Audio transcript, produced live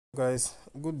Guys,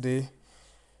 good day.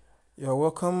 You're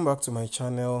welcome back to my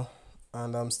channel,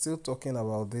 and I'm still talking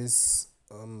about this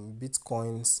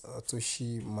Bitcoin's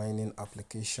Satoshi mining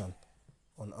application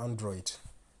on Android.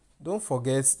 Don't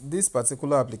forget, this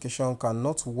particular application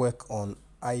cannot work on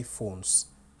iPhones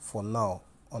for now,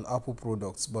 on Apple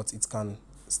products, but it can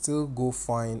still go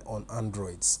fine on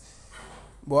Androids.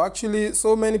 But actually,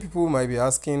 so many people might be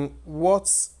asking,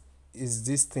 what is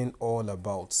this thing all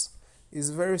about? It's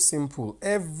very simple.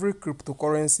 Every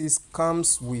cryptocurrency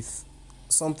comes with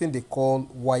something they call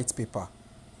white paper.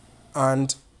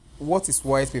 And what is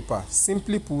white paper?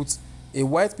 Simply put, a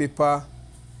white paper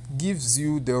gives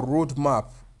you the roadmap,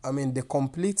 the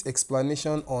complete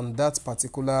explanation on that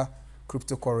particular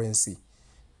cryptocurrency.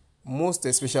 Most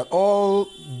especially, all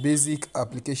basic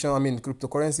application,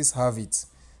 cryptocurrencies have it.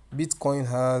 Bitcoin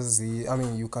has the,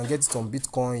 you can get it on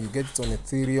Bitcoin, you get it on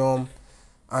Ethereum,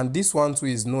 and this one too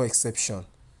is no exception.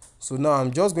 So now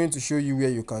I'm just going to show you where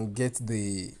you can get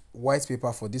the white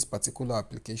paper for this particular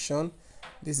application.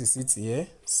 This is it here,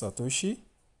 Satoshi.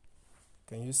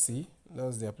 Can you see?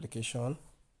 That's the application.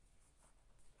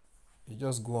 You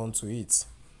just go on to it,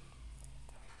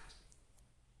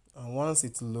 and once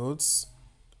it loads,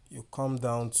 you come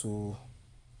down to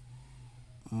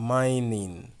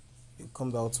mining. You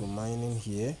come down to mining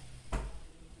here.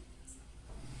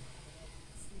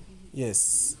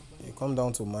 Yes, you come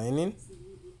down to mining,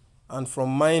 and from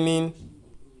mining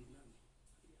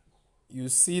you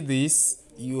see this,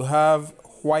 you have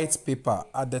white paper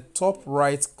at the top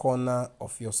right corner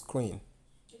of your screen.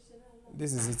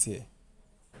 This is it here,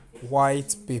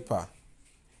 white paper.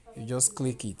 You just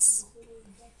click it.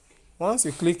 Once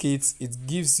you click it, it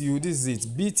gives you, this is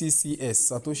it,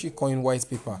 BTCs, Satoshi coin white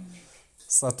paper.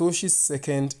 Satoshi's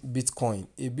second Bitcoin,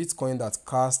 a Bitcoin that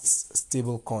casts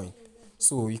stable coin.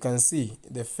 So you can see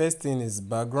the first thing is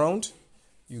background.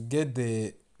 You get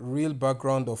the real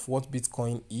background of what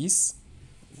Bitcoin is,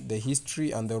 the history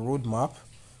and the roadmap.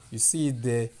 You see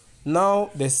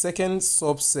now the second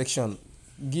subsection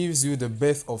gives you the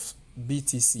birth of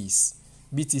BTCs,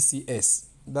 BTCs.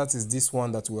 That is this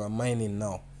one that we are mining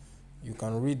now. You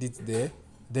can read it there.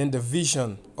 Then the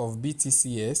vision of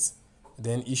BTCs,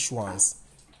 then issuance.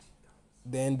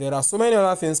 Then there are so many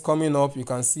other things coming up. You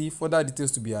can see further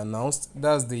details to be announced.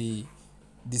 That's the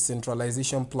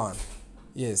decentralization plan.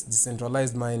 Yes,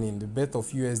 decentralized mining, the birth of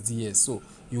USDS. So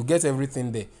you get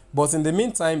everything there. But in the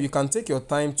meantime, you can take your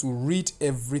time to read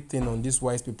everything on this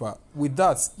white paper. With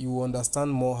that, you will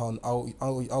understand more on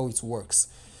how it works.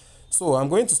 So I'm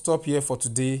going to stop here for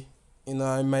today. In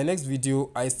my next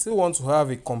video, I still want to have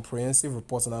a comprehensive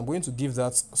report, and I'm going to give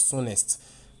that soonest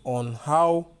on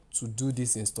how to do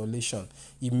this installation.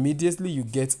 Immediately you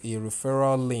get a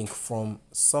referral link from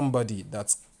somebody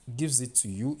that gives it to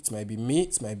you. It might be me,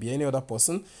 it might be any other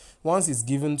person. Once it's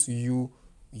given to you,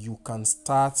 you can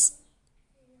start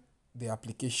the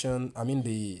application,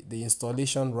 the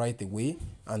installation right away,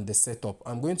 and the setup.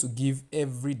 I'm going to give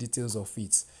every details of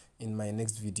it in my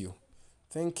next video.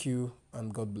 Thank you,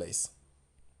 and God bless.